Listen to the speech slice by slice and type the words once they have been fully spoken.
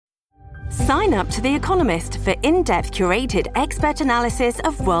Sign up to The Economist for in-depth curated expert analysis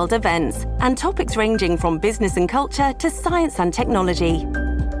of world events and topics ranging from business and culture to science and technology.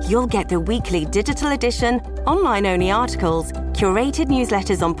 You'll get the weekly digital edition, online-only articles, curated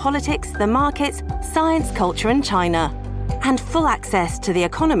newsletters on politics, the markets, science, culture and China, and full access to The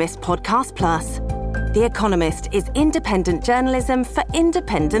Economist Podcast Plus. The Economist is independent journalism for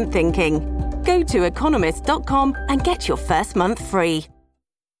independent thinking. Go to economist.com and get your first month free.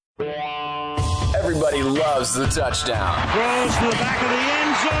 Everybody loves the touchdown. Throws to the back of the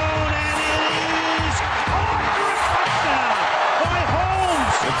end zone, and it is caught for a touchdown by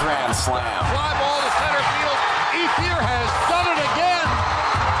Holmes. The grand slam. Fly ball to center field. Ethier has done it again.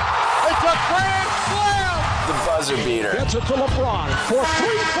 It's a grand slam. The buzzer beater. Gets it to LeBron for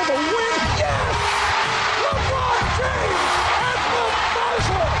three for the win. Yes! LeBron James at the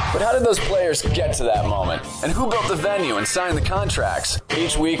buzzer. But how did those players get to that moment? And who built the venue and signed the contracts?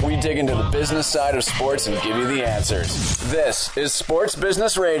 Each week we dig into the business side of sports and give you the answers. This is Sports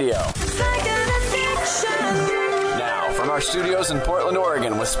Business Radio. Now, from our studios in Portland,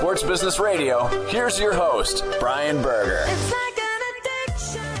 Oregon with Sports Business Radio, here's your host, Brian Berger.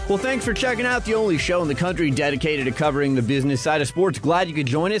 Well, thanks for checking out the only show in the country dedicated to covering the business side of sports. Glad you could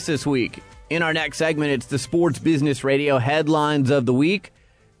join us this week. In our next segment, it's the Sports Business Radio headlines of the week.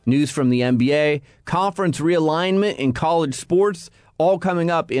 News from the NBA, conference realignment in college sports, all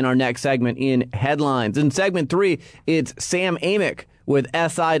coming up in our next segment in headlines. In segment 3, it's Sam Amick with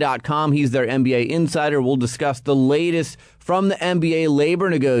SI.com. He's their NBA insider. We'll discuss the latest from the NBA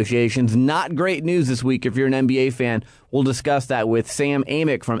labor negotiations. Not great news this week if you're an NBA fan. We'll discuss that with Sam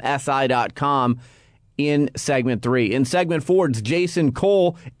Amick from SI.com in segment 3. In segment 4, it's Jason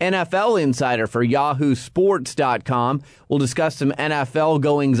Cole, NFL insider for YahooSports.com. We'll discuss some NFL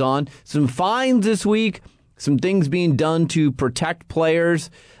goings-on, some fines this week, some things being done to protect players,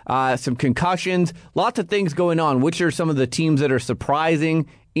 some concussions, lots of things going on. Which are some of the teams that are surprising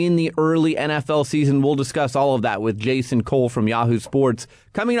in the early NFL season? We'll discuss all of that with Jason Cole from Yahoo Sports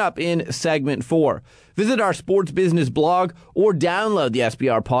coming up in segment 4. Visit our sports business blog or download the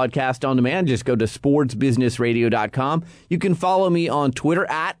SBR podcast on demand. Just go to sportsbusinessradio.com. You can follow me on Twitter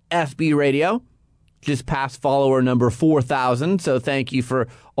at SBRadio. Just passed follower number 4,000. So thank you for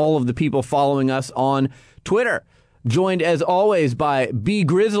all of the people following us on Twitter. Joined as always by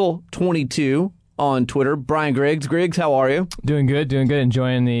BGrizzle22 on Twitter. Brian Griggs. Griggs, how are you? Doing good.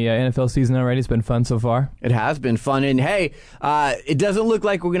 Enjoying the NFL season already. It's been fun so far. It has been fun. And hey, it doesn't look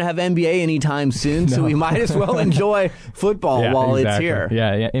like we're going to have NBA anytime soon, so we might as well enjoy football while it's here.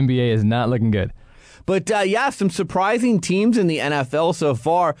 Yeah, NBA is not looking good. But some surprising teams in the NFL so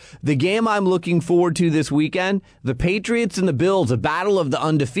far. The game I'm looking forward to this weekend, the Patriots and the Bills, a battle of the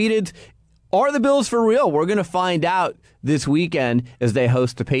undefeateds. Are the Bills for real? We're going to find out this weekend as they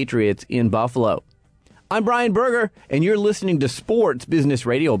host the Patriots in Buffalo. I'm Brian Berger, and you're listening to Sports Business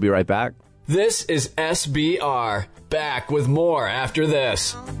Radio. We'll be right back. This is SBR. Back with more after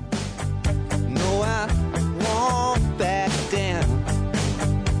this. No, I won't back down.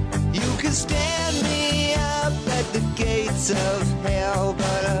 You can stand me up at the gates of hell,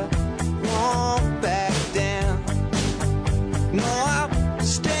 but I won't back down. No, I'll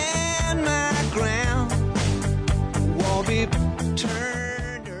stand my ground. Won't be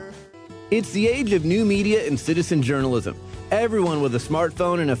turned. It's the age of new media and citizen journalism. Everyone with a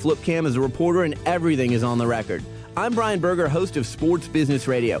smartphone and a flip cam is a reporter, and everything is on the record. I'm Brian Berger, host of Sports Business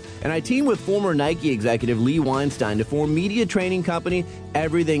Radio, and I team with former Nike executive Lee Weinstein to form media training company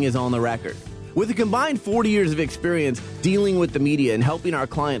Everything is on the Record. With a combined 40 years of experience dealing with the media and helping our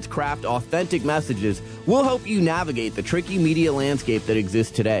clients craft authentic messages, we'll help you navigate the tricky media landscape that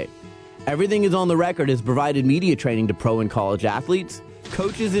exists today. Everything is on the Record has provided media training to pro and college athletes,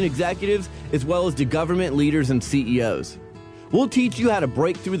 coaches and executives, as well as to government leaders and CEOs. We'll teach you how to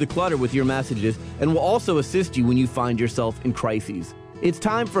break through the clutter with your messages, and we'll also assist you when you find yourself in crises. It's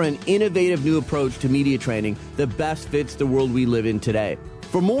time for an innovative new approach to media training that best fits the world we live in today.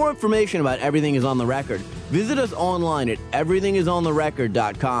 For more information about Everything is on the Record, visit us online at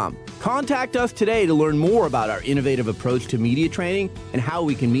everythingisontherecord.com. Contact us today to learn more about our innovative approach to media training and how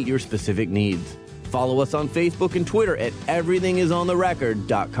we can meet your specific needs. Follow us on Facebook and Twitter at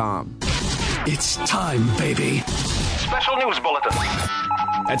everythingisontherecord.com. It's time, baby. Special news bulletin.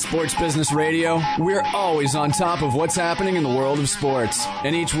 At Sports Business Radio, we're always on top of what's happening in the world of sports.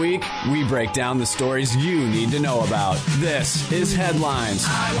 And each week, we break down the stories you need to know about. This is Headlines.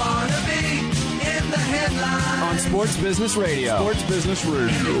 I wanna be in the headlines. On Sports Business Radio. Sports Business Radio.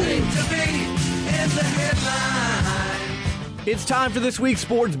 Anything to be in the headlines. It's time for this week's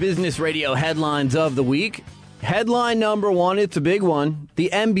Sports Business Radio headlines of the week. Headline number one, it's a big one.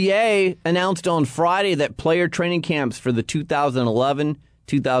 The NBA announced on Friday that player training camps for the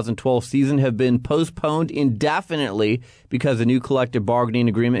 2011-2012 season have been postponed indefinitely because a new collective bargaining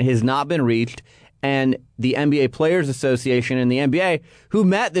agreement has not been reached. And the NBA Players Association and the NBA, who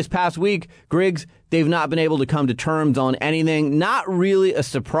met this past week, Griggs, they've not been able to come to terms on anything. Not really a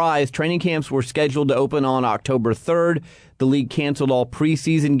surprise. Training camps were scheduled to open on October 3rd. The league canceled all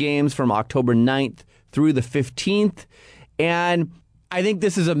preseason games from October 9th through the 15th. And I think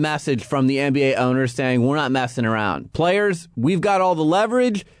this is a message from the NBA owners saying, we're not messing around. Players, we've got all the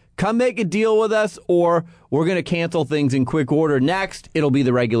leverage. Come make a deal with us, or we're going to cancel things in quick order. Next, it'll be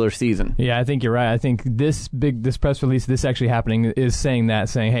the regular season. Yeah, I think you're right. I think this press release, this actually happening, is saying,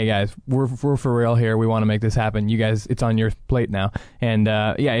 hey guys, we're for real here. We want to make this happen. You guys, it's on your plate now. And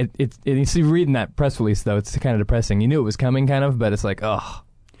you see, reading that press release though, it's kind of depressing. You knew it was coming, kind of, but it's like, oh.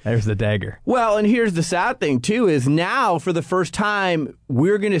 There's the dagger. Well, and here's the sad thing, too, is now, for the first time,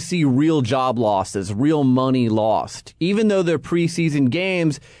 we're going to see real job losses, real money lost. Even though they're preseason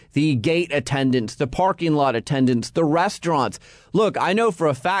games, the gate attendants, the parking lot attendants, the restaurants. Look, I know for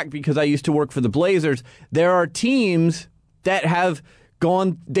a fact, because I used to work for the Blazers, there are teams that have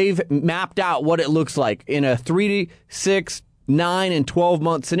they've mapped out what it looks like in a 3, 6, 9, and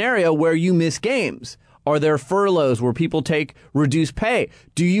 12-month scenario where you miss games. Are there furloughs where people take reduced pay?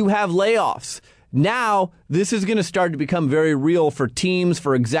 Do you have layoffs? Now, this is going to start to become very real for teams,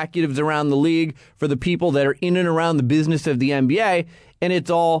 for executives around the league, for the people that are in and around the business of the NBA, and it's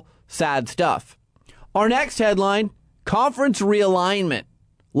all sad stuff. Our next headline, conference realignment.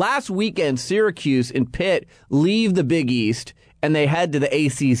 Last weekend, Syracuse and Pitt leave the Big East, and they head to the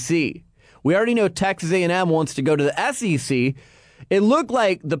ACC. We already know Texas A&M wants to go to the SEC. It looked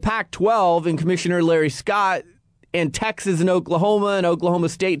like the Pac-12 and Commissioner Larry Scott and Texas and Oklahoma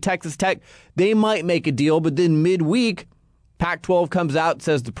State, Texas Tech, they might make a deal, but then midweek, Pac-12 comes out,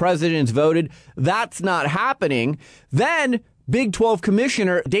 says the president's voted. That's not happening. Then Big 12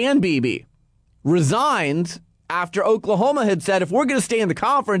 Commissioner Dan Beebe resigns after Oklahoma had said, if we're going to stay in the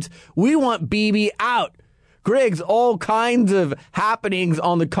conference, we want Beebe out. Griggs, all kinds of happenings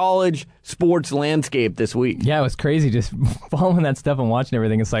on the college sports landscape this week. Yeah, it was crazy just following that stuff and watching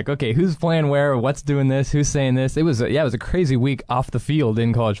everything. It's like, okay, who's playing where? What's doing this? Who's saying this? It was a crazy week off the field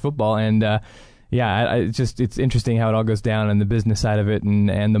in college football. And it's interesting how it all goes down and the business side of it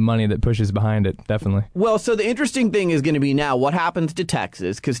and the money that pushes behind it, definitely. Well, so the interesting thing is going to be now what happens to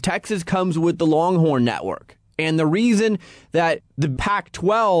Texas, because Texas comes with the Longhorn Network. And the reason that the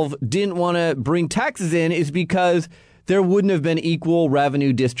Pac-12 didn't want to bring Texas in is because there wouldn't have been equal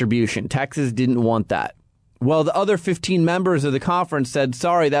revenue distribution. Texas didn't want that. Well, the other 15 members of the conference said,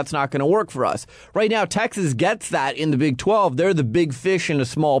 sorry, that's not going to work for us. Right now, Texas gets that in the Big 12. They're the big fish in a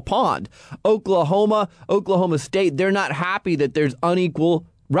small pond. Oklahoma State, they're not happy that there's unequal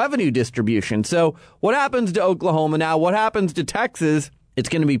revenue distribution. So what happens to Oklahoma now? What happens to Texas? It's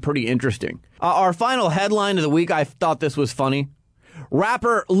going to be pretty interesting. Our final headline of the week, I thought this was funny.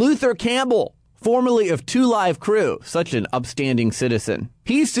 Rapper Luther Campbell, formerly of 2 Live Crew, such an upstanding citizen.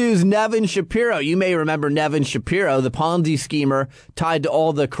 He sues Nevin Shapiro. You may remember Nevin Shapiro, the Ponzi schemer tied to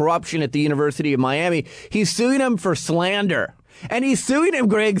all the corruption at the University of Miami. He's suing him for slander. And he's suing him,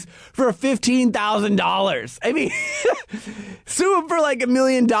 Griggs, for $15,000. I mean, sue him for like $1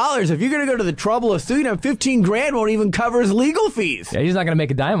 million. If you're going to go to the trouble of suing him, $15,000 won't even cover his legal fees. Yeah, he's not going to make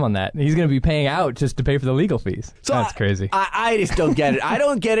a dime on that. He's going to be paying out just to pay for the legal fees. So that's crazy. I just don't get it. I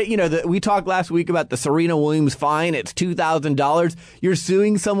don't get it. You know, we talked last week about the Serena Williams fine. It's $2,000. You're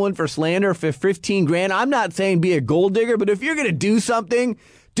suing someone for slander for $15,000. I'm not saying be a gold digger, but if you're going to do something,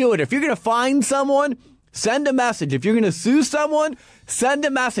 do it. If you're going to find someone, send a message. If you're going to sue someone, send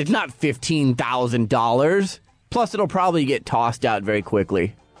a message, not $15,000. Plus, it'll probably get tossed out very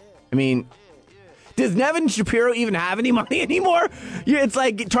quickly. I mean, does Nevin Shapiro even have any money anymore? It's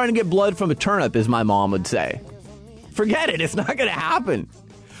like trying to get blood from a turnip, as my mom would say. Forget it. It's not going to happen.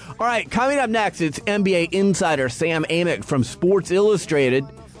 All right, coming up next, it's NBA insider Sam Amick from Sports Illustrated.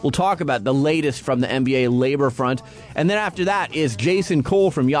 We'll talk about the latest from the NBA labor front. And then after that is Jason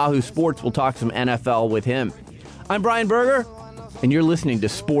Cole from Yahoo Sports. We'll talk some NFL with him. I'm Brian Berger, and you're listening to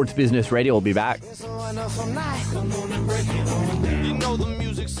Sports Business Radio. We'll be back.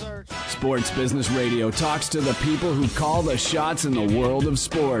 Sports Business Radio talks to the people who call the shots in the world of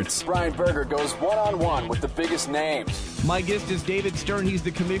sports. Brian Berger goes one-on-one with the biggest names. My guest is David Stern. He's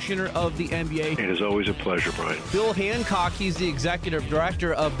the commissioner of the NBA. It is always a pleasure, Brian. Bill Hancock, he's the executive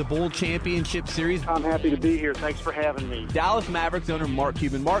director of the Bowl Championship Series. I'm happy to be here. Thanks for having me. Dallas Mavericks owner Mark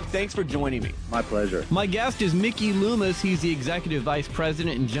Cuban. Mark, thanks for joining me. My pleasure. My guest is Mickey Loomis. He's the executive vice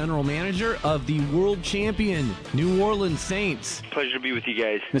president and general manager of the world champion New Orleans Saints. Pleasure to be with you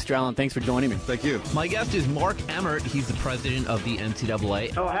guys. Mr. Allen, thanks for joining me. Thank you. My guest is Mark Emmert. He's the president of the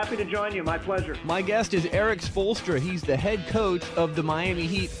NCAA. Oh, happy to join you. My pleasure. My guest is Eric Spoelstra. He's the head coach of the Miami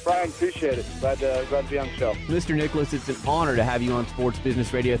Heat. Brian, appreciate it. Glad to be on the show. Mr. Nicholas, it's an honor to have you on Sports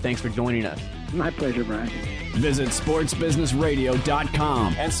Business Radio. Thanks for joining us. My pleasure, Brian. Visit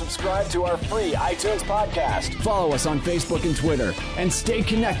sportsbusinessradio.com and subscribe to our free iTunes podcast. Follow us on Facebook and Twitter and stay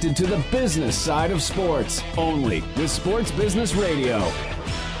connected to the business side of sports only with Sports Business Radio.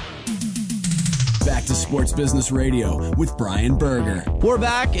 Back to Sports Business Radio with Brian Berger. We're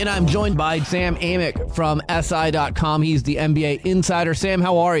back, and I'm joined by Sam Amick from SI.com. He's the NBA insider. Sam,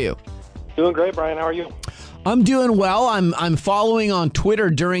 how are you? Doing great, Brian. How are you? I'm doing well. I'm following on Twitter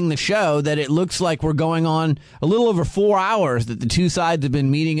during the show that it looks like we're going on a little over 4 hours, that the two sides have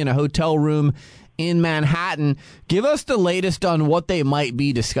been meeting in a hotel room in Manhattan. Give us the latest on what they might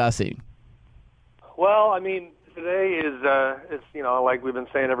be discussing. Well, I mean, today is, like we've been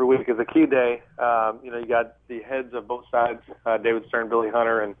saying every week, is a key day. You got the heads of both sides, David Stern, Billy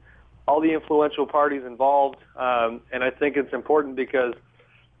Hunter, and all the influential parties involved. And I think it's important because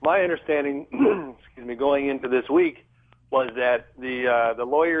my understanding, going into this week was that the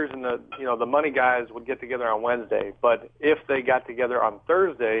lawyers and the money guys would get together on Wednesday. But if they got together on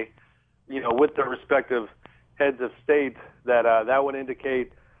Thursday, with their respective heads of state, that would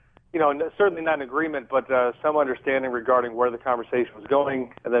indicate, certainly not an agreement, but some understanding regarding where the conversation was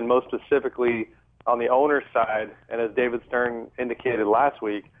going, and then most specifically on the owner's side, and as David Stern indicated last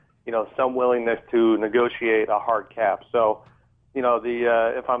week, some willingness to negotiate a hard cap. So,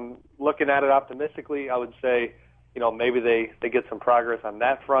 if I'm looking at it optimistically, I would say, maybe they get some progress on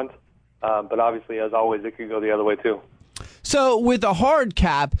that front. But obviously, as always, it could go the other way too. So with a hard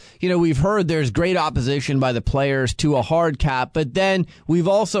cap, we've heard there's great opposition by the players to a hard cap, but then we've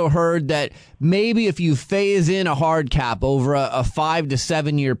also heard that maybe if you phase in a hard cap over a 5 to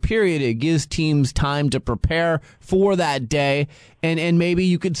 7 year period, it gives teams time to prepare for that day, and maybe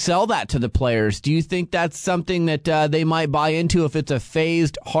you could sell that to the players. Do you think that's something that they might buy into if it's a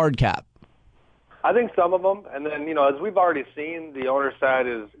phased hard cap? I think some of them, and then, as we've already seen, the owner side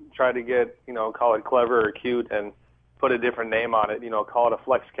is trying to get, call it clever or cute and put a different name on it, call it a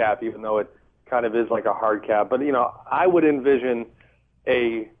flex cap, even though it kind of is like a hard cap. But, I would envision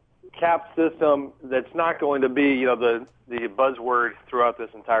a cap system that's not going to be, the buzzword throughout this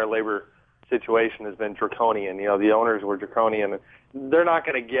entire labor situation has been draconian. The owners were draconian. They're not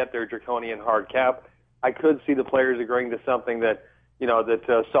going to get their draconian hard cap. I could see the players agreeing to something that,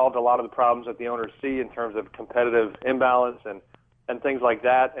 that solved a lot of the problems that the owners see in terms of competitive imbalance and things like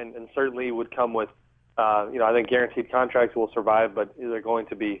that, and certainly would come with, I think guaranteed contracts will survive, but they're going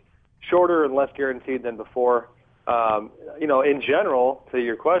to be shorter and less guaranteed than before. In general, to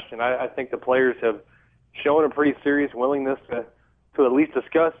your question, I think the players have shown a pretty serious willingness to at least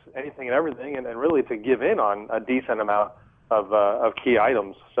discuss anything and everything, and really to give in on a decent amount of key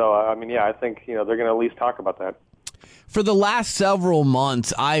items. So, I think, they're going to at least talk about that. For the last several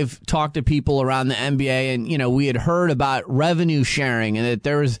months, I've talked to people around the NBA, and, we had heard about revenue sharing and that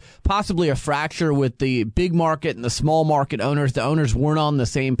there was possibly a fracture with the big market and the small market owners. The owners weren't on the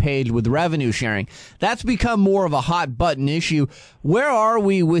same page with revenue sharing. That's become more of a hot button issue. Where are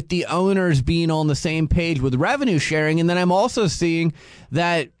we with the owners being on the same page with revenue sharing? And then I'm also seeing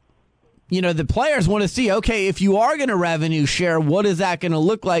that the players want to see, okay, if you are going to revenue share, what is that going to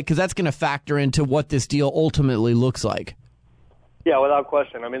look like? Because that's going to factor into what this deal ultimately looks like. Yeah, without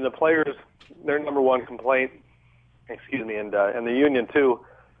question. The players, their number one complaint, and the union too,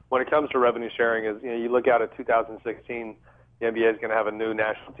 when it comes to revenue sharing is, you look out at 2016, the NBA is going to have a new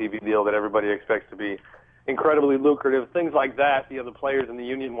national TV deal that everybody expects to be incredibly lucrative. Things like that, the players in the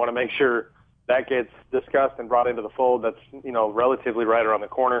union want to make sure that gets discussed and brought into the fold. That's, relatively right around the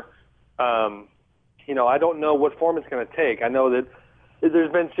corner. I don't know what form it's going to take. I know that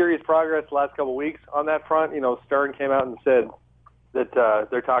there's been serious progress the last couple of weeks on that front. Stern came out and said that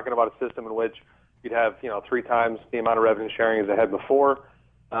they're talking about a system in which you'd have, 3 times the amount of revenue sharing as they had before.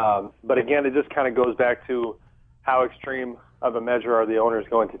 But again, it just kind of goes back to how extreme of a measure are the owners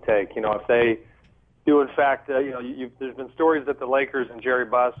going to take. If they do, in fact, there's been stories that the Lakers and Jerry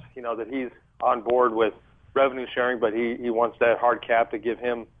Buss, that he's on board with revenue sharing, but he wants that hard cap to give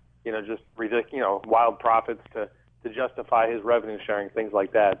him, just ridiculous, wild profits to justify his revenue sharing, things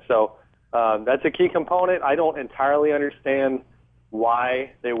like that. So, that's a key component. I don't entirely understand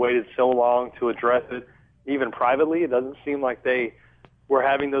why they waited so long to address it, even privately. It doesn't seem like they were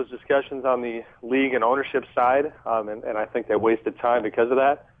having those discussions on the league and ownership side, and I think they wasted time because of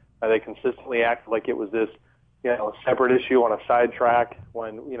that. They consistently acted like it was this, separate issue on a side track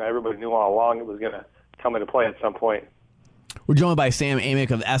when, everybody knew all along it was going to come into play at some point. We're joined by Sam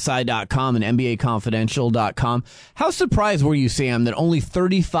Amick of SI.com and NBAConfidential.com. How surprised were you, Sam, that only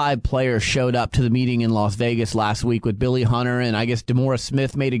 35 players showed up to the meeting in Las Vegas last week with Billy Hunter, and I guess DeMaurice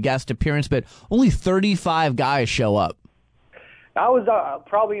Smith made a guest appearance, but only 35 guys show up? I was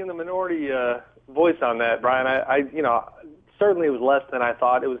probably in the minority voice on that, Brian. I certainly it was less than I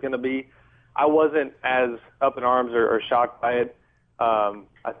thought it was going to be. I wasn't as up in arms or shocked by it,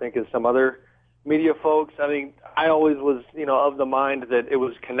 I think, as some other media folks. I mean, I always was, of the mind that it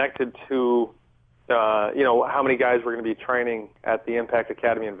was connected to, how many guys were going to be training at the Impact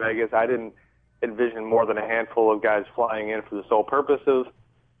Academy in Vegas. I didn't envision more than a handful of guys flying in for the sole purpose of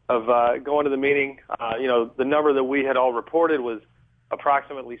going to the meeting. The number that we had all reported was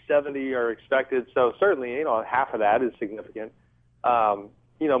approximately 70 are expected. So certainly, half of that is significant.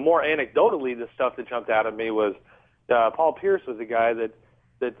 More anecdotally, the stuff that jumped out at me was Paul Pierce was a guy that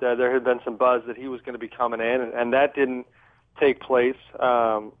there had been some buzz that he was going to be coming in, and that didn't take place.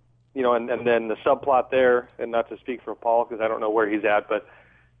 And then the subplot there, and not to speak for Paul because I don't know where he's at, but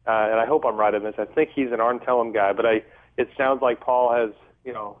and I hope I'm right on this. I think he's an Arn Tellem guy, but it sounds like Paul has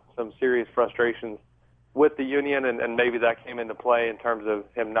some serious frustrations with the union, and maybe that came into play in terms of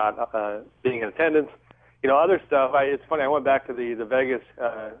him not being in attendance. Other stuff. It's funny. I went back to the Vegas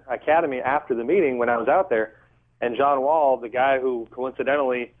Academy after the meeting when I was out there. And John Wall, the guy who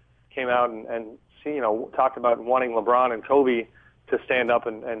coincidentally came out and talked about wanting LeBron and Kobe to stand up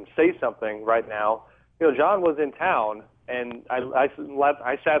and say something right now, John was in town, and I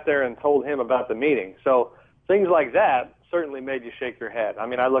sat there and told him about the meeting. So things like that certainly made you shake your head. I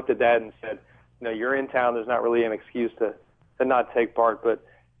mean, I looked at that and said, you're in town. There's not really an excuse to not take part. But,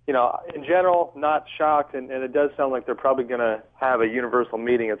 in general, not shocked, and it does sound like they're probably going to have a universal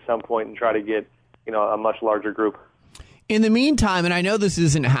meeting at some point and try to get a much larger group. In the meantime, and I know this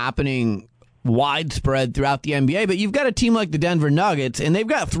isn't happening widespread throughout the NBA, but you've got a team like the Denver Nuggets, and they've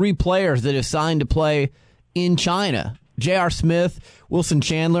got 3 players that have signed to play in China. J.R. Smith, Wilson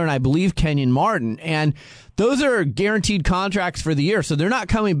Chandler, and I believe Kenyon Martin. And those are guaranteed contracts for the year, so they're not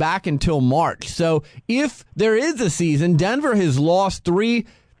coming back until March. So if there is a season, Denver has lost 3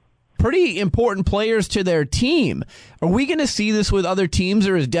 pretty important players to their team. Are we going to see this with other teams,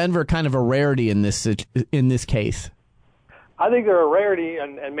 or is Denver kind of a rarity in this case? I think they're a rarity,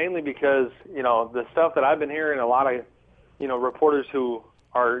 and mainly because the stuff that I've been hearing, a lot of reporters who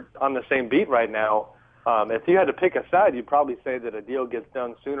are on the same beat right now. If you had to pick a side, you'd probably say that a deal gets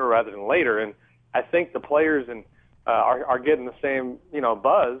done sooner rather than later. And I think the players are getting the same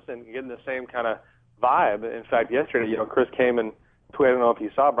buzz and getting the same kind of vibe. In fact, yesterday, Chris came and tweeted, I don't know if you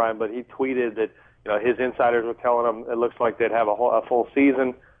saw, Brian, but he tweeted that his insiders were telling him it looks like they'd have a full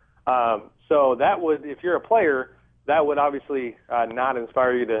season. So that would, if you're a player, that would obviously not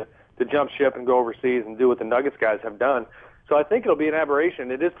inspire you to jump ship and go overseas and do what the Nuggets guys have done. So I think it'll be an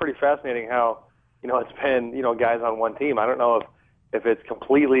aberration. It is pretty fascinating how it's been guys on one team. I don't know if it's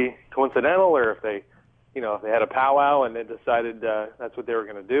completely coincidental or if they if they had a powwow and they decided that's what they were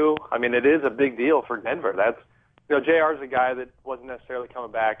going to do. I mean, it is a big deal for Denver. That's JR's a guy that wasn't necessarily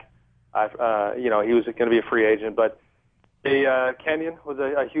coming back. He was going to be a free agent, but Kenyon was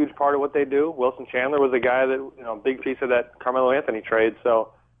a huge part of what they do. Wilson Chandler was a guy that, big piece of that Carmelo Anthony trade.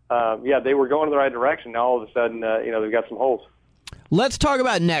 So, they were going in the right direction. Now all of a sudden, they've got some holes. Let's talk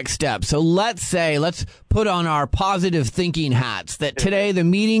about next steps. So let's put on our positive thinking hats that today the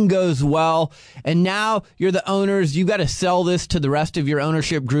meeting goes well, and now you're the owners. You've got to sell this to the rest of your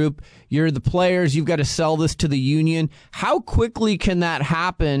ownership group. You're the players. You've got to sell this to the union. How quickly can that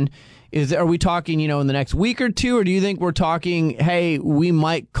happen? Are we talking, in the next week or two, or do you think we're talking, hey, we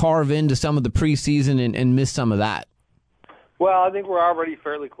might carve into some of the preseason and miss some of that? Well, I think we're already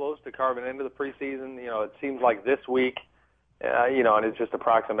fairly close to carving into the preseason. It seems like this week, and it's just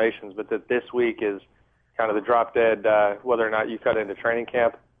approximations, but that this week is kind of the drop dead, whether or not you cut into training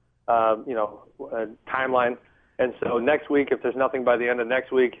camp, timeline. And so next week, if there's nothing by the end of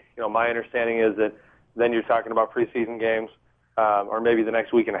next week, my understanding is that then you're talking about preseason games, or maybe the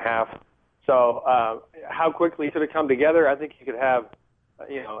next week and a half. So how quickly could it come together? I think you could have,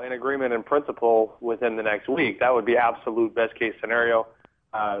 an agreement in principle within the next week. That would be absolute best case scenario.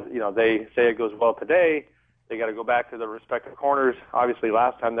 They say it goes well today. They got to go back to the respective corners. Obviously,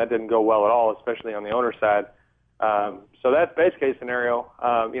 last time that didn't go well at all, especially on the owner side. So that's base case scenario.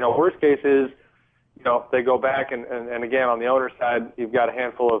 Worst case is, they go back and again, on the owner's side, you've got a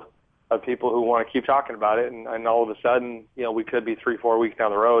handful of people who want to keep talking about it. And all of a sudden, we could be 3-4 weeks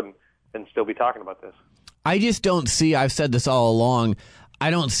down the road and still be talking about this. I just don't see, I've said this all along, I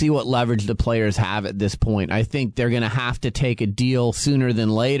don't see what leverage the players have at this point. I think they're going to have to take a deal sooner than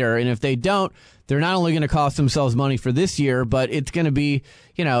later. And if they don't, they're not only going to cost themselves money for this year, but it's going to be,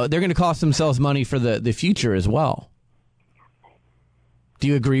 they're going to cost themselves money for the future as well. Do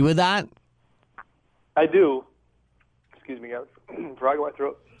you agree with that? I do. Excuse me, guys. Frog in my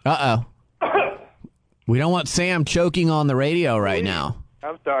throat. Uh-oh. We don't want Sam choking on the radio right now.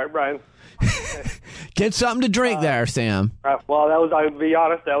 I'm sorry, Brian. Get something to drink there, Sam. Well, I'll be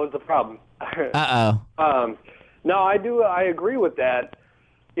honest, that was the problem. Uh-oh. No, I agree with that.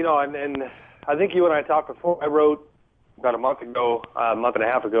 And I think you and I talked before. I wrote about a month and a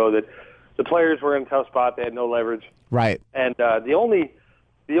half ago, that the players were in a tough spot. They had no leverage. Right. And the only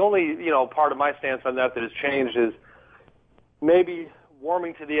part of my stance on that has changed is maybe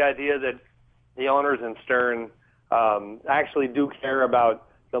warming to the idea that the owners and Stern actually do care about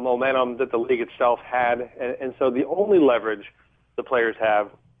the momentum that the league itself had. And so the only leverage the players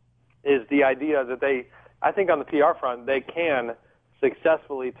have is the idea that I think on the PR front, they can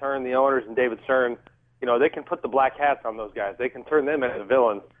successfully turn the owners and David Stern, they can put the black hats on those guys. They can turn them into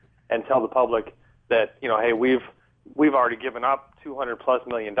villains and tell the public that, hey, we've already given up $200+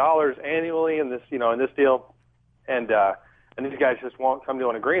 million annually in this, in this deal. And these guys just won't come to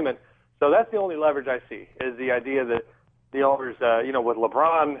an agreement. So that's the only leverage I see, is the idea that the owners, with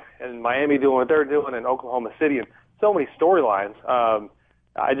LeBron and Miami doing what they're doing and Oklahoma City and so many storylines,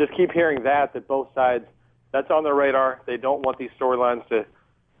 I just keep hearing that both sides, that's on their radar. They don't want these storylines to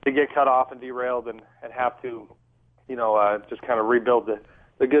get cut off and derailed and have to, just kind of rebuild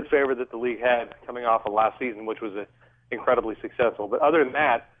the good favor that the league had coming off of last season, which was incredibly successful. But other than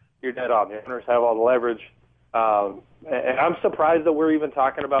that, you're dead on. The owners have all the leverage. And I'm surprised that we're even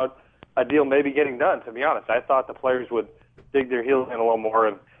talking about a deal maybe getting done, to be honest. I thought the players would dig their heels in a little more,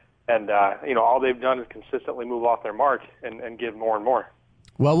 and all they've done is consistently move off their mark and give more and more.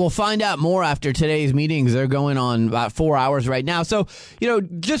 Well, we'll find out more after today's meetings. They're going on about 4 hours right now. So,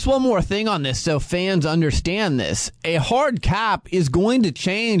 just one more thing on this so fans understand this. A hard cap is going to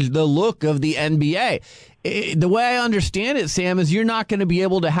change the look of the NBA. The way I understand it, Sam, is you're not going to be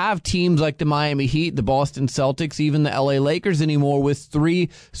able to have teams like the Miami Heat, the Boston Celtics, even the LA Lakers anymore with 3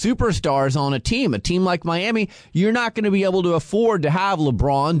 superstars on a team. A team like Miami, you're not going to be able to afford to have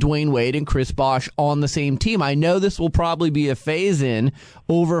LeBron, Dwayne Wade, and Chris Bosh on the same team. I know this will probably be a phase-in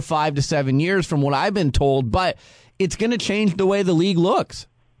over 5 to 7 years from what I've been told, but it's going to change the way the league looks.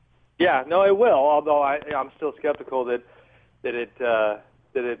 Yeah, no, it will, although I'm still skeptical that it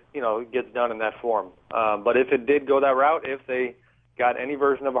gets done in that form. But if it did go that route, if they got any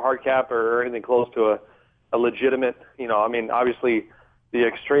version of a hard cap or anything close to a legitimate, obviously the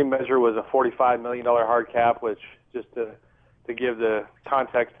extreme measure was a $45 million hard cap, which just to give the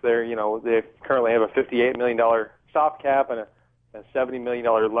context there, they currently have a $58 million soft cap and a $70 million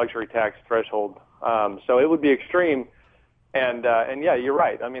luxury tax threshold. So it would be extreme. And yeah, you're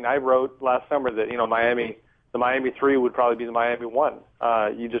right. I wrote last summer that, the Miami 3 would probably be the Miami 1.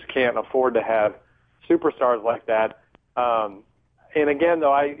 You just can't afford to have superstars like that. And again,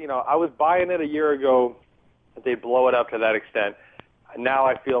 though, I was buying it a year ago that they blow it up to that extent. Now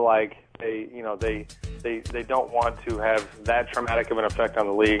I feel like they don't want to have that traumatic of an effect on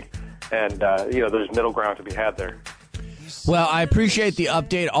the league, and there's middle ground to be had there. Well, I appreciate the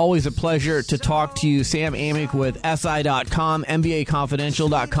update. Always a pleasure to talk to you. Sam Amick with SI.com,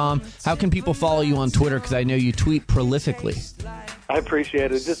 NBAconfidential.com. How can people follow you on Twitter? Because I know you tweet prolifically. I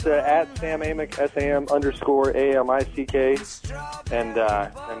appreciate it. Just at Sam Amick, SAM_AMICK.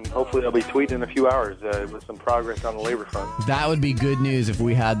 And hopefully I'll be tweeting in a few hours with some progress on the labor front. That would be good news if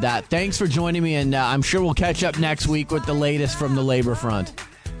we had that. Thanks for joining me, and I'm sure we'll catch up next week with the latest from the labor front.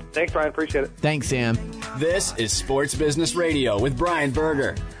 Thanks, Brian. Appreciate it. Thanks, Sam. This is Sports Business Radio with Brian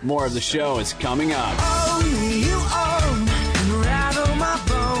Berger. More of the show is coming up. You rattle my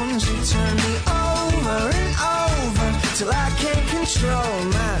bones. You turn me over and over till I can't control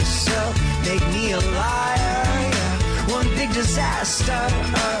myself. Make me a liar. Yeah. One big disaster.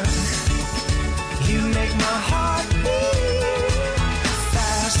 You make my heart beat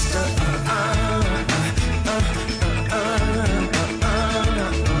faster.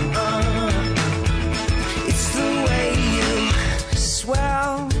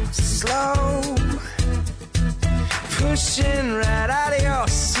 Slow, pushing right out of your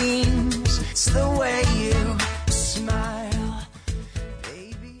seams. It's the way you smile,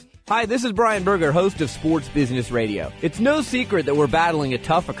 baby. Hi, this is Brian Berger, host of Sports Business Radio. It's no secret that we're battling a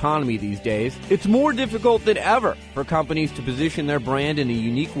tough economy these days. It's more difficult than ever for companies to position their brand in a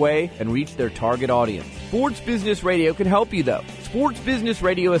unique way and reach their target audience. Sports Business Radio can help you, though. Sports Business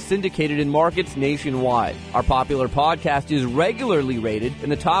Radio is syndicated in markets nationwide. Our popular podcast is regularly rated in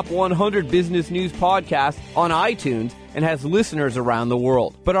the top 100 business news podcasts on iTunes and has listeners around the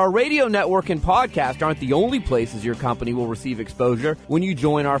world. But our radio network and podcast aren't the only places your company will receive exposure when you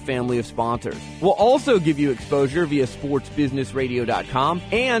join our family of sponsors. We'll also give you exposure via sportsbusinessradio.com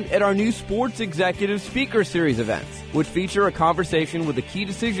and at our new Sports Executive Speaker Series events, which feature a conversation with a key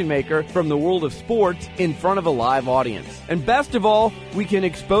decision maker from the world of sports in front of a live audience. And best of all, we can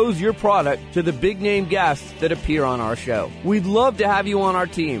expose your product to the big name guests that appear on our show. We'd love to have you on our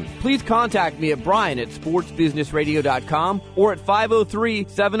team. Please contact me at Brian at sportsbusinessradio.com or at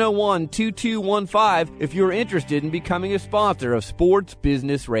 503-701-2215 if you're interested in becoming a sponsor of Sports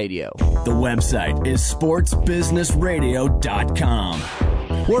Business Radio. The website is sportsbusinessradio.com.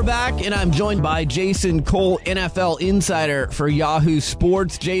 We're back, and I'm joined by Jason Cole, NFL insider for Yahoo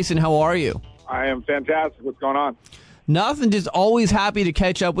Sports. Jason, how are you? I am fantastic. What's going on? Nothing, just always happy to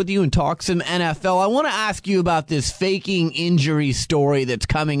catch up with you and talk some NFL. I want to ask you about this faking injury story that's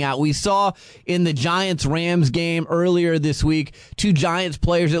coming out. We saw in the Giants-Rams game earlier this week, 2 Giants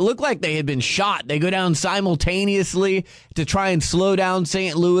players, it looked like they had been shot. They go down simultaneously to try and slow down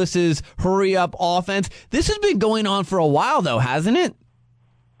St. Louis's hurry-up offense. This has been going on for a while, though, hasn't it?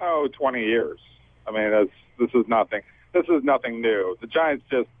 20 years. I mean, this is nothing. This is nothing new. The Giants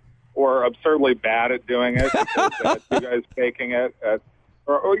just were absurdly bad at doing it. Because, 2 guys faking it.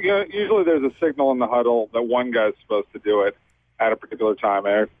 Usually there's a signal in the huddle that one guy's supposed to do it at a particular time.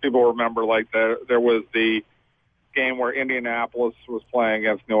 And people remember, like, there was the game where Indianapolis was playing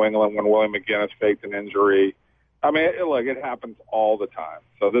against New England when Willie McGinnis faked an injury. I mean, it happens all the time.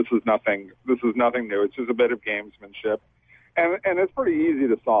 So this is nothing new. It's just a bit of gamesmanship. And it's pretty easy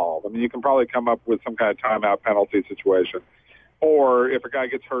to solve. I mean, you can probably come up with some kind of timeout penalty situation. Or if a guy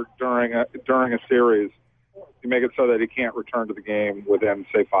gets hurt during a series, you make it so that he can't return to the game within,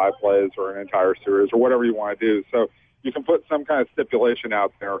 say, 5 plays or an entire series or whatever you want to do. So you can put some kind of stipulation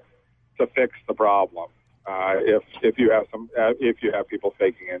out there to fix the problem if you have people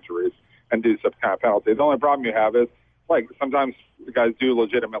faking injuries and do some kind of penalty. The only problem you have is, like, sometimes the guys do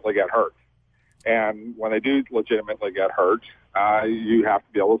legitimately get hurt. And when they do legitimately get hurt, you have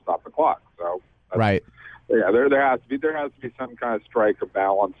to be able to stop the clock. So right. Yeah, there has to be some kind of strike of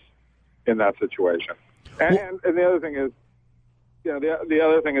balance in that situation. And the other thing is, the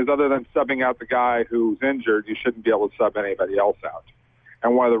other thing is, other than subbing out the guy who's injured, you shouldn't be able to sub anybody else out.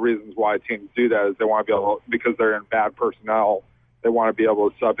 And one of the reasons why teams do that is they want to be able, because they're in bad personnel, they want to be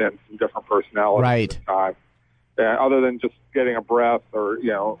able to sub in some different personnel at the time. Other than just getting a breath or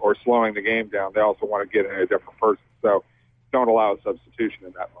slowing the game down, they also want to get in a different person. So don't allow a substitution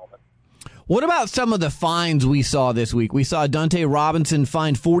in that moment. What about some of the fines we saw this week? We saw Dante Robinson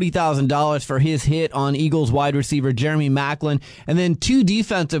fined $40,000 for his hit on Eagles wide receiver Jeremy Maclin, and then 2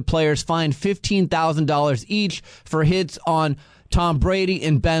 defensive players fined $15,000 each for hits on Tom Brady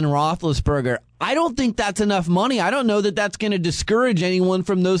and Ben Roethlisberger. I don't think that's enough money. I don't know that that's going to discourage anyone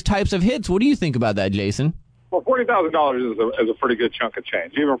from those types of hits. What do you think about that, Jason? Well, $40,000 is a pretty good chunk of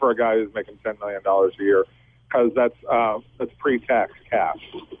change, even for a guy who's making $10 million a year, because that's pre-tax cash.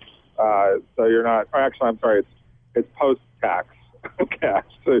 So you're not. Actually, I'm sorry. It's post-tax cash.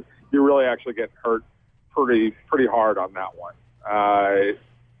 So you're really actually getting hurt pretty hard on that one. I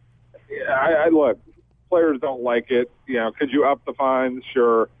look. Players don't like it. Could you up the fines?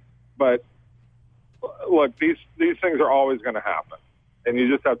 Sure, but look, these things are always going to happen, and you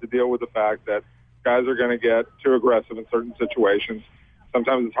just have to deal with the fact that guys are going to get too aggressive in certain situations.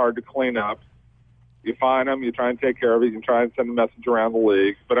 Sometimes it's hard to clean up. You fine them, you try and take care of it, you can try and send a message around the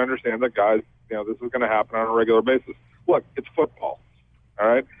league, but understand that, guys, this is going to happen on a regular basis. Look, it's football, all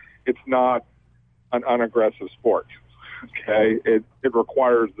right? It's not an unaggressive sport, okay? It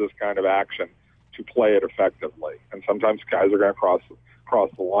requires this kind of action to play it effectively, and sometimes guys are going to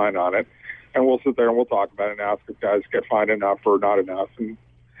cross the line on it, and we'll sit there and we'll talk about it and ask if guys get fined enough or not enough, and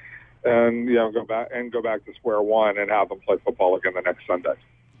go back to square one and have them play football again the next Sunday.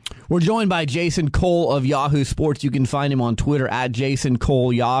 We're joined by Jason Cole of Yahoo Sports. You can find him on Twitter at Jason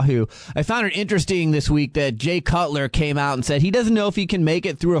Cole Yahoo. I found it interesting this week that Jay Cutler came out and said he doesn't know if he can make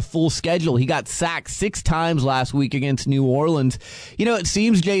it through a full schedule. He got sacked 6 times last week against New Orleans. It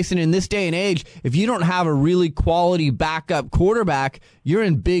seems, Jason, in this day and age, if you don't have a really quality backup quarterback, you're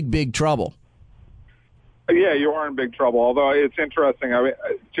in big, big trouble. Yeah, you are in big trouble. Although it's interesting. I mean,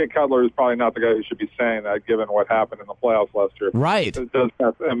 Jay Cutler is probably not the guy who should be saying that, given what happened in the playoffs last year. Right. It does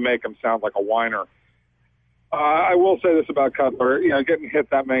make him sound like a whiner. I will say this about Cutler, getting hit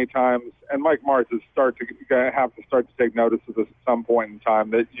that many times, and Mike Martz is have to start to take notice of this at some point in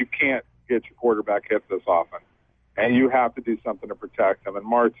time, that you can't get your quarterback hit this often, and you have to do something to protect him. And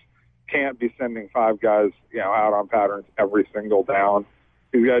Martz can't be sending 5 guys, out on patterns every single down.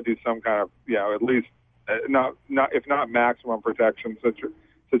 He's got to do some kind of, at least not if not maximum protection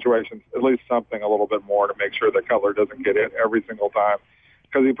situations, at least something a little bit more to make sure that Cutler doesn't get hit every single time.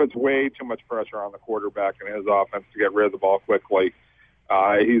 Because he puts way too much pressure on the quarterback in his offense to get rid of the ball quickly.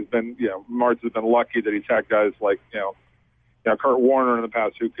 He's been, Martz has been lucky that he's had guys like, Kurt Warner in the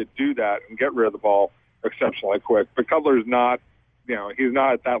past who could do that and get rid of the ball exceptionally quick. But Cutler's not, he's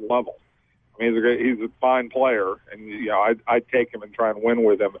not at that level. I mean, he's a fine player, and I'd take him and try and win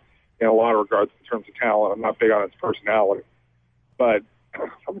with him in a lot of regards in terms of talent. I'm not big on his personality, but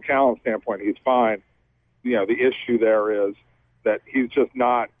from a talent standpoint, he's fine. The issue there is that he's just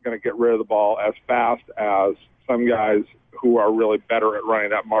not going to get rid of the ball as fast as some guys who are really better at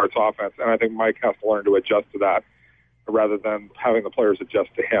running that Martz offense. And I think Mike has to learn to adjust to that rather than having the players adjust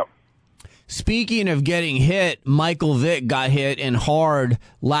to him. Speaking of getting hit, Michael Vick got hit and hard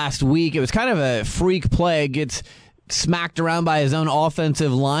last week. It was kind of a freak play. Gets smacked around by his own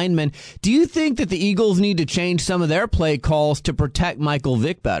offensive lineman. Do you think that the Eagles need to change some of their play calls to protect Michael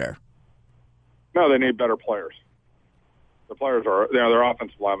Vick better? No, they need better players. The players are, their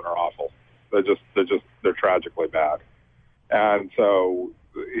offensive linemen are awful. They're tragically bad. And so,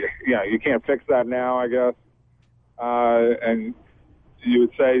 you can't fix that now, I guess. And you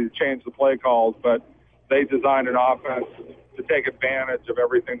would say change the play calls, but they designed an offense to take advantage of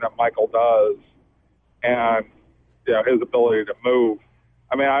everything that Michael does and his ability to move.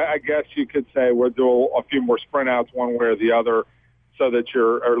 I mean, I guess you could say we'll do a few more sprint outs one way or the other so that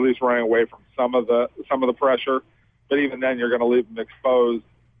you're at least running away from some of the pressure. But even then, you're going to leave them exposed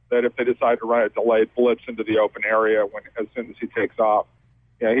that if they decide to run a delayed blitz into the open area as soon as he takes off,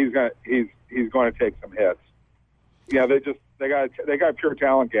 he's going to take some hits. They got a pure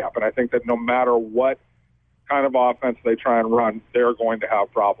talent gap, and I think that no matter what kind of offense they try and run, they're going to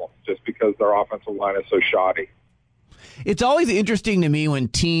have problems just because their offensive line is so shoddy. It's always interesting to me when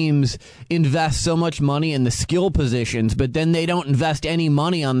teams invest so much money in the skill positions, but then they don't invest any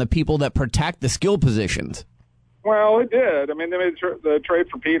money on the people that protect the skill positions. Well, it did. I mean, they made the trade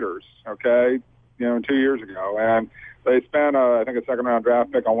for Peters, 2 years ago, and they spent, I think, a second-round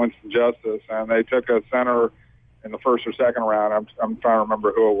draft pick on Winston Justice, and they took a center in the first or second round. I'm trying to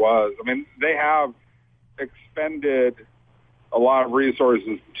remember who it was. I mean, they have expended a lot of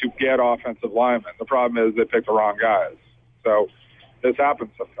resources to get offensive linemen. The problem is they picked the wrong guys. So this happens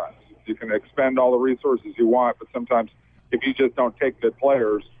sometimes. You can expend all the resources you want, but sometimes if you just don't take good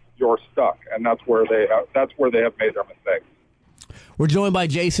players, you're stuck, and that's where they have made their mistakes. We're joined by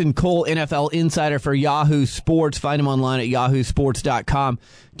Jason Cole, NFL insider for Yahoo Sports. Find him online at yahoosports.com.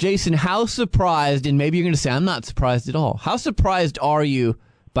 Jason, how surprised, and maybe you're going to say I'm not surprised at all, how surprised are you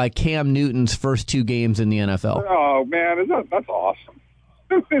by Cam Newton's first 2 games in the NFL? Oh, man, that's awesome.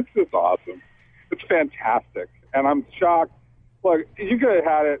 It's just awesome. It's fantastic, and I'm shocked. Look, you could have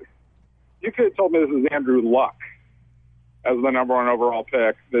had it. You could have told me this is Andrew Luck as the number 1 overall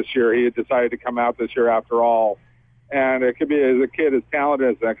pick this year. He had decided to come out this year after all. And it could be as a kid as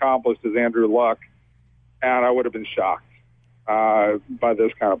talented and accomplished as Andrew Luck, and I would have been shocked by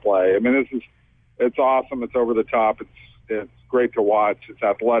this kind of play. I mean, it's awesome. It's over the top. It's great to watch. It's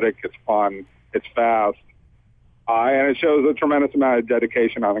athletic. It's fun. It's fast. And it shows a tremendous amount of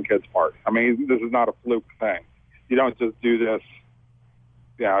dedication on the kid's part. I mean, this is not a fluke thing. You don't just do this.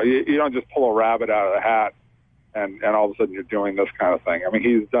 You don't just pull a rabbit out of the hat and all of a sudden you're doing this kind of thing. I mean,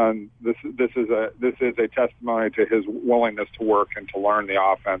 he's done this. This is a testimony to his willingness to work and to learn the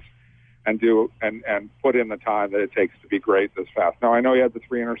offense and do and put in the time that it takes to be great this fast. Now, I know he had the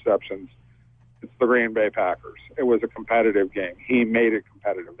 3 interceptions. It's the Green Bay Packers. It was a competitive game. He made it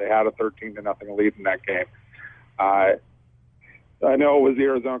competitive. They had a 13-0 lead in that game. I know it was the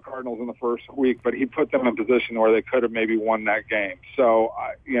Arizona Cardinals in the first week, but he put them in position where they could have maybe won that game. So,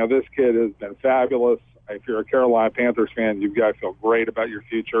 this kid has been fabulous. If you're a Carolina Panthers fan, you've got to feel great about your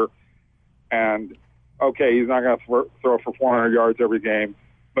future. And, okay, he's not going to throw for 400 yards every game,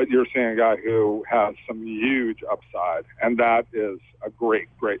 but you're seeing a guy who has some huge upside, and that is a great,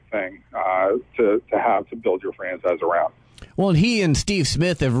 great thing to have to build your franchise around. Well, and he and Steve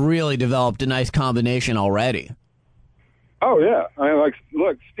Smith have really developed a nice combination already. Oh, yeah. I mean,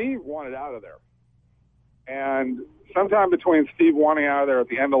 look, Steve wanted out of there. And sometime between Steve wanting out of there at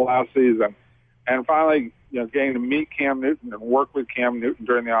the end of last season and finally, getting to meet Cam Newton and work with Cam Newton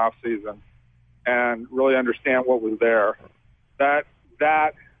during the off season and really understand what was there. That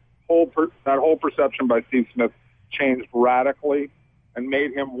whole perception by Steve Smith changed radically and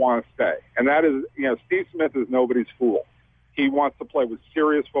made him want to stay. And that is, Steve Smith is nobody's fool. He wants to play with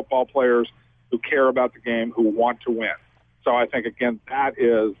serious football players who care about the game, who want to win. So I think, again, that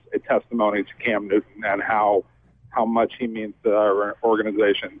is a testimony to Cam Newton and how much he means to our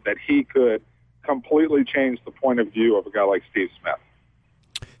organization, that he could completely change the point of view of a guy like Steve Smith.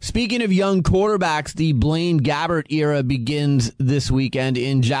 Speaking of young quarterbacks, the Blaine Gabbert era begins this weekend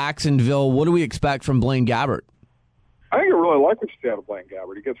in Jacksonville. What do we expect from Blaine Gabbert? I think I really like what you see out of Blaine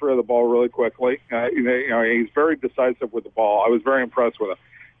Gabbert. He gets rid of the ball really quickly. He's very decisive with the ball. I was very impressed with him.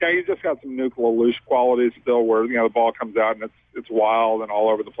 He's just got some Nuke LaLoosh qualities still where, the ball comes out and it's wild and all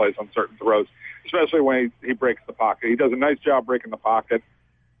over the place on certain throws, especially when he breaks the pocket. He does a nice job breaking the pocket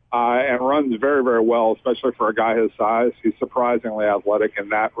and runs very, very well, especially for a guy his size. He's surprisingly athletic in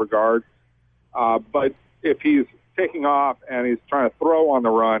that regard. But if he's taking off and he's trying to throw on the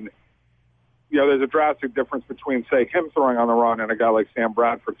run, there's a drastic difference between, say, him throwing on the run and a guy like Sam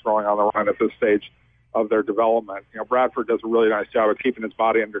Bradford throwing on the run at this stage of their development. Bradford does a really nice job of keeping his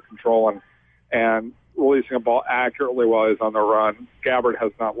body under control and releasing a ball accurately while he's on the run. Gabbert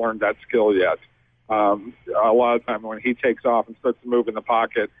has not learned that skill yet. A lot of time when he takes off and starts to move in the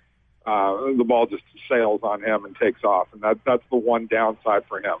pocket, the ball just sails on him and takes off, and that's the one downside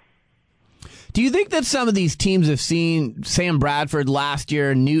for him. Do you think that some of these teams have seen Sam Bradford last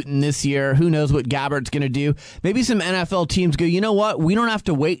year, Newton this year, who knows what Gabbert's going to do? Maybe some NFL teams go, you know what, we don't have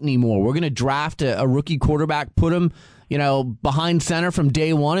to wait anymore. We're going to draft a rookie quarterback, put him, behind center from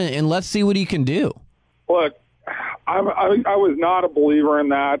day one, and let's see what he can do. Look, I was not a believer in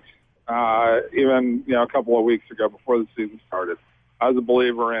that even a couple of weeks ago before the season started. I was a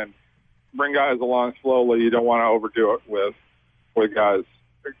believer in bring guys along slowly. You don't want to overdo it with guys.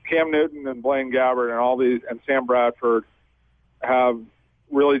 Cam Newton and Blaine Gabbert and all these and Sam Bradford have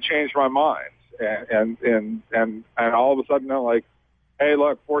really changed my mind. And all of a sudden they're like, hey,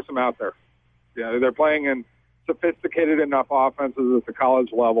 look, force them out there. They're playing in sophisticated enough offenses at the college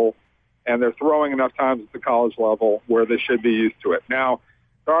level, and they're throwing enough times at the college level where they should be used to it. Now,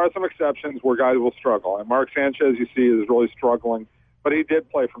 there are some exceptions where guys will struggle, and Mark Sanchez, you see, is really struggling, but he did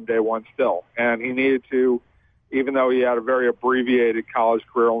play from day one still, and he needed to, even though he had a very abbreviated college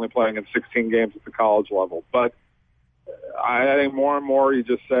career, only playing in 16 games at the college level. But I think more and more you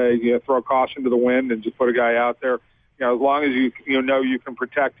just say, throw caution to the wind and just put a guy out there. As long as you can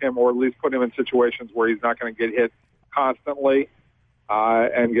protect him or at least put him in situations where he's not going to get hit constantly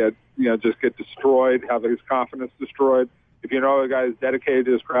and get destroyed, have his confidence destroyed. If you know a guy is dedicated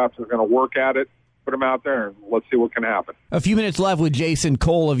to his craft and is going to work at it, put him out there and let's see what can happen. A few minutes left with Jason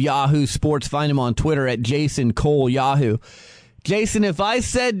Cole of Yahoo Sports. Find him on Twitter at Jason Cole Yahoo. Jason, if I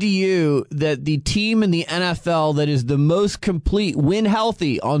said to you that the team in the NFL that is the most complete, win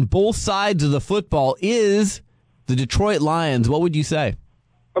healthy on both sides of the football is the Detroit Lions, what would you say?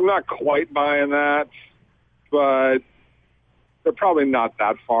 I'm not quite buying that, but they're probably not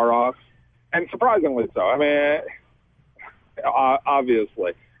that far off. And surprisingly so. I mean,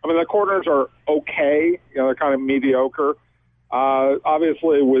 obviously. I mean, the corners are okay. They're kind of mediocre.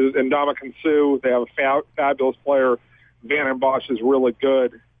 Obviously, with Ndamukong Suh, they have a fabulous player. Van Bosch is really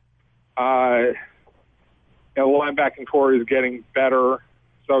good. The linebacking core is getting better.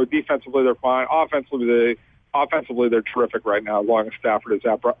 So defensively, they're fine. Offensively, they're terrific right now, as long as Stafford is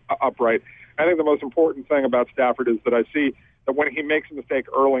upright. I think the most important thing about Stafford is that I see that when he makes a mistake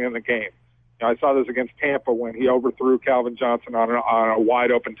early in the game, I saw this against Tampa when he overthrew Calvin Johnson on a wide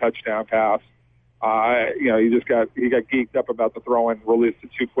open touchdown pass. He got geeked up about the throw and released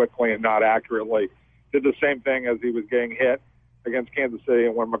it too quickly and not accurately. Did the same thing as he was getting hit against Kansas City,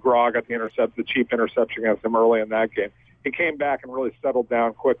 and when McGraw got the cheap interception against him early in that game. He came back and really settled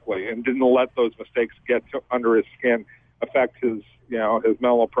down quickly and didn't let those mistakes get under his skin, affect his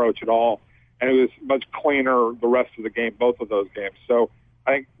mental approach at all. And it was much cleaner the rest of the game, both of those games. So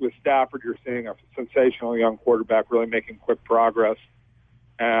I think with Stafford, you're seeing a sensational young quarterback really making quick progress,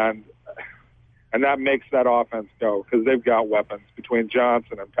 and that makes that offense go because they've got weapons between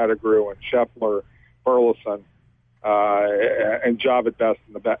Johnson and Pettigrew and Scheffler, Burleson, and Javid Best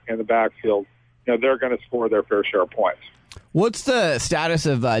in the backfield. They're going to score their fair share of points. What's the status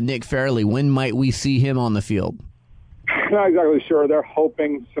of Nick Fairley? When might we see him on the field? Not exactly sure. They're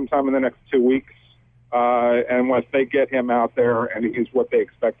hoping sometime in the next 2 weeks. And once they get him out there and he's what they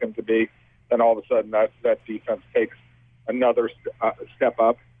expect him to be, then all of a sudden that defense takes another step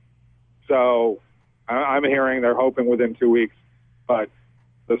up. So I'm hearing they're hoping within 2 weeks, but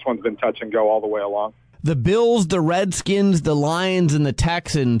this one's been touch and go all the way along. The Bills, the Redskins, the Lions, and the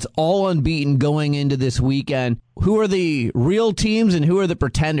Texans all unbeaten going into this weekend. Who are the real teams and who are the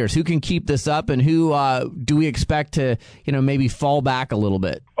pretenders? Who can keep this up, and who do we expect to, maybe fall back a little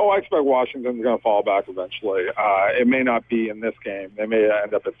bit? Oh, I expect Washington's going to fall back eventually. It may not be in this game. They may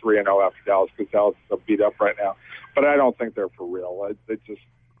end up at 3-0 after Dallas because Dallas is beat up right now. But I don't think they're for real. They just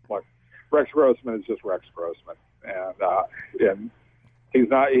look. Rex Grossman is just Rex Grossman, and he's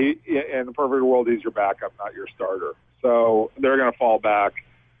not. In the perfect world, he's your backup, not your starter. So they're going to fall back.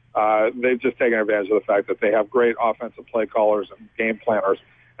 They've just taken advantage of the fact that they have great offensive play callers and game planners,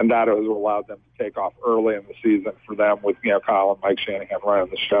 and that has allowed them to take off early in the season for them with Kyle and Mike Shanahan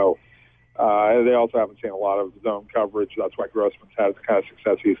running the show. They also haven't seen a lot of zone coverage. That's why Grossman's had the kind of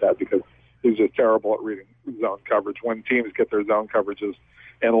success he's had, because he's just terrible at reading zone coverage. When teams get their zone coverages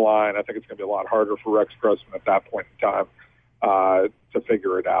in line, I think it's going to be a lot harder for Rex Grossman at that point in time to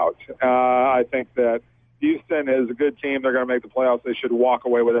figure it out. I think that Houston is a good team. They're going to make the playoffs. They should walk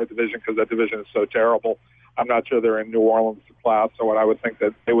away with that division because that division is so terrible. I'm not sure they're in New Orleans class, so I would think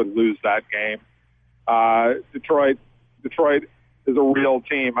that they would lose that game. Detroit is a real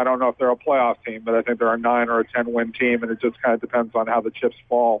team. I don't know if they're a playoff team, but I think they're a 9 or a 10-win team, and it just kind of depends on how the chips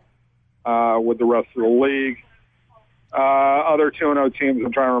fall with the rest of the league. Other 2-0 teams,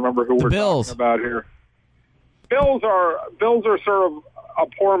 I'm trying to remember who we're talking about here. Bills are sort of a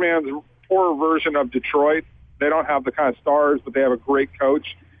poor version of Detroit. They don't have the kind of stars, but they have a great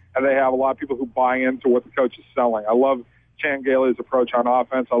coach, and they have a lot of people who buy into what the coach is selling. I love Chan Gailey's approach on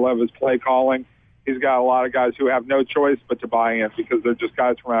offense. I love his play calling. He's got a lot of guys who have no choice but to buy in because they're just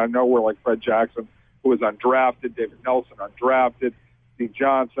guys from out of nowhere, like Fred Jackson, who was undrafted, David Nelson, undrafted, Steve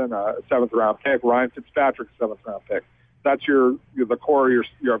Johnson, a 7th-round pick, Ryan Fitzpatrick, 7th-round pick. That's the core of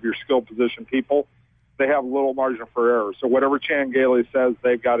your skill position people. They have little margin for error. So whatever Chan Gailey says,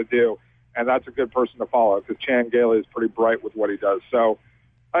 they've got to do. And that's a good person to follow because Chan Gailey is pretty bright with what he does. So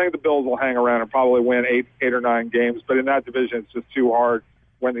I think the Bills will hang around and probably win 8 or 9 games. But in that division, it's just too hard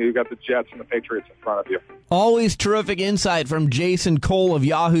when you've got the Jets and the Patriots in front of you. Always terrific insight from Jason Cole of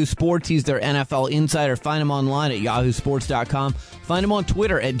Yahoo Sports. He's their NFL insider. Find him online at yahoosports.com. Find him on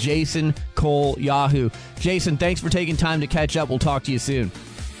Twitter at Jason Cole Yahoo. Jason, thanks for taking time to catch up. We'll talk to you soon.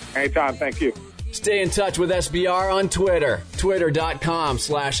 Anytime. Thank you. Stay in touch with SBR on Twitter,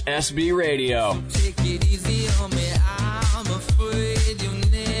 twitter.com/SB Radio. Take it easy on me, I'm afraid you'll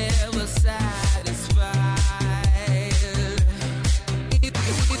never satisfy.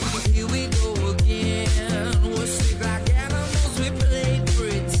 Here we go again, we'll sleep like animals, we play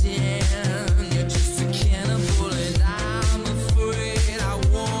pretend. You're just a cannibal and I'm afraid I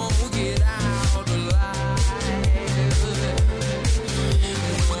won't get out alive.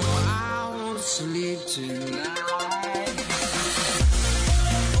 I won't sleep tonight.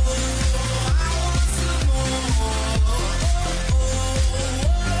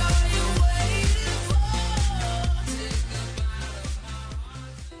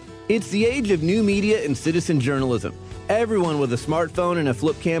 It's the age of new media and citizen journalism. Everyone with a smartphone and a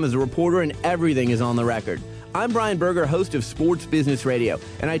flip cam is a reporter, and everything is on the record. I'm Brian Berger, host of Sports Business Radio,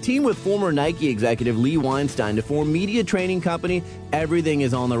 and I team with former Nike executive Lee Weinstein to form media training company Everything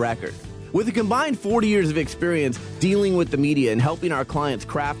is on the Record. With a combined 40 years of experience dealing with the media and helping our clients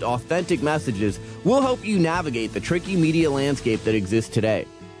craft authentic messages, we'll help you navigate the tricky media landscape that exists today.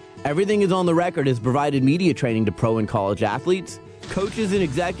 Everything is on the Record has provided media training to pro and college athletes, coaches and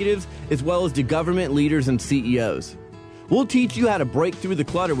executives, as well as to government leaders and CEOs. We'll teach you how to break through the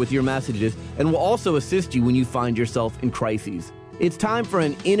clutter with your messages, and we'll also assist you when you find yourself in crises. It's time for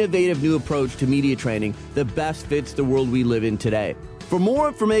an innovative new approach to media training that best fits the world we live in today. For more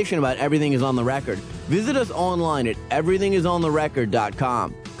information about Everything is on the Record, visit us online at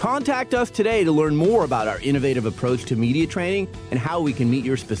everythingisontherecord.com. Contact us today to learn more about our innovative approach to media training and how we can meet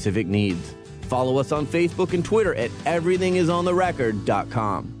your specific needs. Follow us on Facebook and Twitter at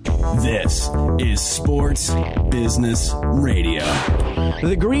everythingisontherecord.com. This is Sports Business Radio.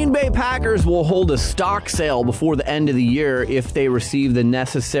 The Green Bay Packers will hold a stock sale before the end of the year if they receive the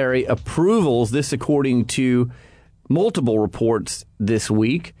necessary approvals. This according to multiple reports this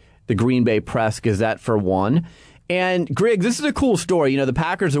week. The Green Bay Press-Gazette for one. And, Greg, this is a cool story. You know, the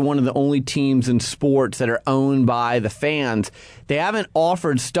Packers are one of the only teams in sports that are owned by the fans. They haven't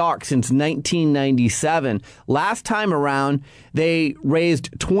offered stock since 1997. Last time around, they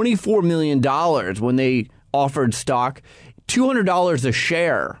raised $24 million when they offered stock, $200 a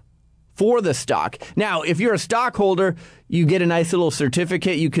share for the stock. Now, if you're a stockholder, You get a nice little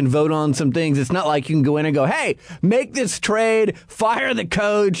certificate. You can vote on some things. It's not like you can go in and go, hey, make this trade, fire the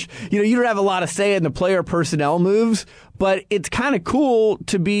coach. You don't have a lot of say in the player personnel moves, but it's kind of cool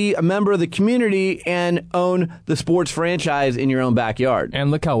to be a member of the community and own the sports franchise in your own backyard.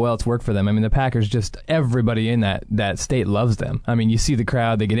 And look how well it's worked for them. I mean, the Packers, just everybody in that state loves them. I mean, you see the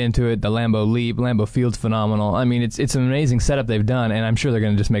crowd, they get into it, the Lambeau Leap, Lambeau Field's phenomenal. I mean, it's an amazing setup they've done, and I'm sure they're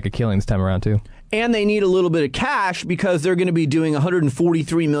going to just make a killing this time around, too. And they need a little bit of cash because they're going to be doing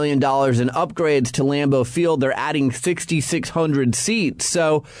 $143 million in upgrades to Lambeau Field. They're adding 6,600 seats.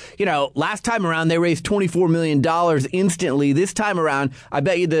 So, last time around, they raised $24 million instantly. This time around, I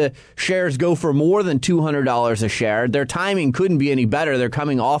bet you the shares go for more than $200 a share. Their timing couldn't be any better. They're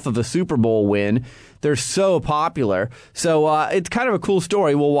coming off of a Super Bowl win. They're so popular. So it's kind of a cool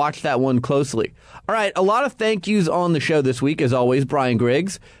story. We'll watch that one closely. All right, a lot of thank yous on the show this week, as always. Brian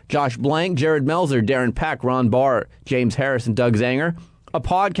Griggs, Josh Blank, Jared Melzer, Darren Peck, Ron Barr, James Harris, and Doug Zanger. A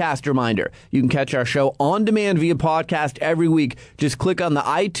podcast reminder. You can catch our show on demand via podcast every week. Just click on the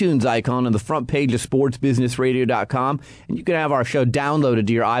iTunes icon on the front page of sportsbusinessradio.com, and you can have our show downloaded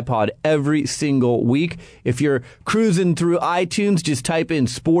to your iPod every single week. If you're cruising through iTunes, just type in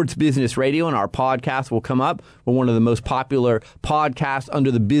Sports Business Radio, and our podcast will come up. We're one of the most popular podcasts under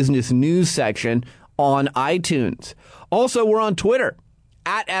the business news section on iTunes. Also, we're on Twitter.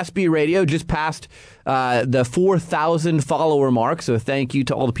 At SB Radio, just past the 4,000 follower mark. So thank you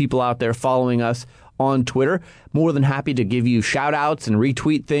to all the people out there following us on Twitter. More than happy to give you shout outs and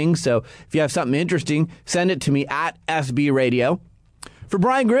retweet things. So if you have something interesting, send it to me at SB Radio. For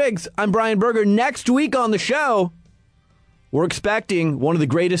Brian Griggs, I'm Brian Berger. Next week on the show, we're expecting one of the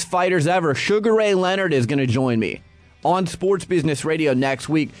greatest fighters ever. Sugar Ray Leonard is going to join me on Sports Business Radio next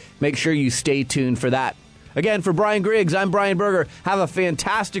week. Make sure you stay tuned for that. Again, for Brian Griggs, I'm Brian Berger. Have a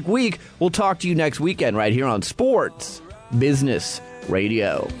fantastic week. We'll talk to you next weekend right here on Sports Business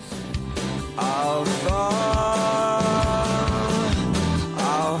Radio. I'll fall,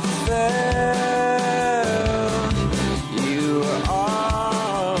 I'll fail. You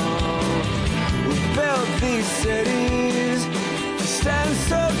are. We built these cities to stand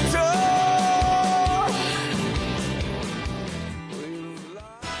so tall.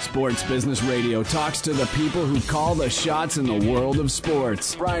 Sports Business Radio talks to the people who call the shots in the world of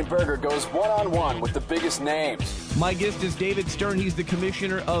sports. Brian Berger goes one-on-one with the biggest names. My guest is David Stern. He's the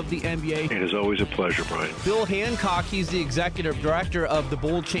commissioner of the NBA. It is always a pleasure, Brian. Bill Hancock, he's the executive director of the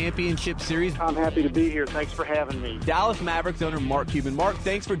Bowl Championship Series. I'm happy to be here. Thanks for having me. Dallas Mavericks owner Mark Cuban. Mark,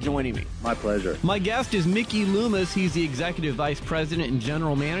 thanks for joining me. My pleasure. My guest is Mickey Loomis. He's the executive vice president and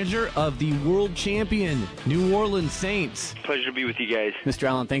general manager of the world champion New Orleans Saints. Pleasure to be with you guys. Mr.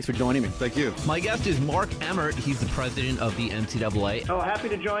 Allen, thanks for joining me. Thank you. My guest is Mark Emmert. He's the president of the NCAA. Oh, happy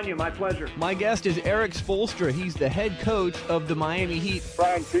to join you. My pleasure. My guest is Eric Spoelstra. He's the head coach of the Miami Heat.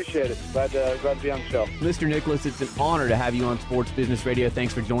 Brian, appreciate it. Glad to be on the show. Mr. Nicholas, it's an honor to have you on Sports Business Radio.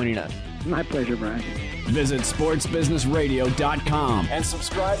 Thanks for joining us. My pleasure, Brian. Visit sportsbusinessradio.com and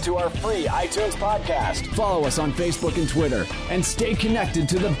subscribe to our free iTunes podcast. Follow us on Facebook and Twitter and stay connected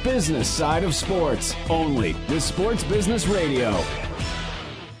to the business side of sports only with Sports Business Radio.